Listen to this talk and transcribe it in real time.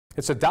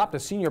It's Adopt a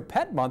Senior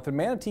Pet Month, and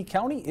Manatee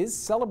County is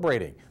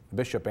celebrating. The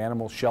Bishop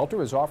Animal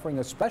Shelter is offering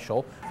a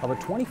special of a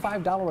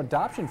 $25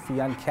 adoption fee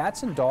on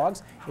cats and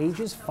dogs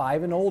ages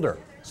 5 and older.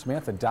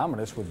 Samantha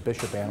Dominus with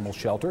Bishop Animal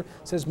Shelter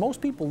says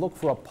most people look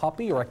for a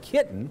puppy or a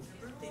kitten,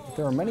 but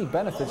there are many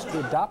benefits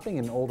to adopting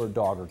an older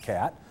dog or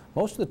cat.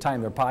 Most of the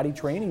time they're potty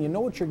trained and you know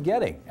what you're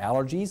getting.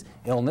 Allergies,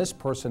 illness,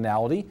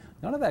 personality,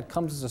 none of that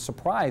comes as a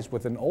surprise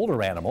with an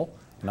older animal.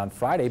 And on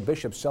Friday,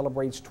 Bishop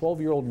celebrates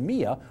 12-year-old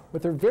Mia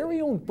with her very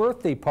own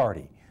birthday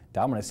party.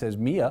 Dominic says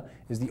Mia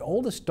is the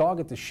oldest dog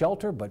at the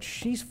shelter, but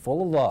she's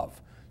full of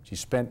love. She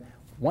spent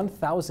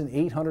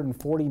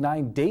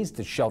 1,849 days at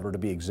the shelter to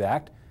be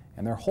exact,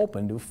 and they're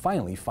hoping to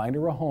finally find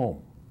her a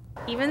home.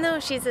 Even though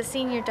she's a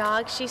senior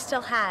dog, she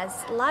still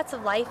has lots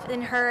of life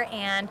in her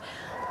and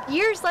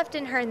years left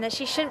in her, and that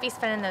she shouldn't be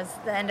spending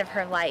the end of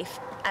her life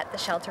at the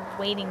shelter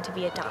waiting to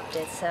be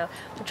adopted. So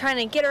we're trying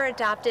to get her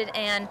adopted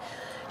and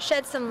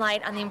shed some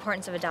light on the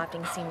importance of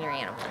adopting senior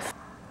animals.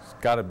 There's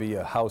got to be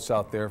a house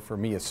out there for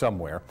Mia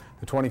somewhere.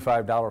 The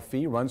 $25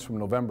 fee runs from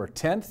November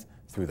 10th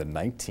through the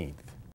 19th.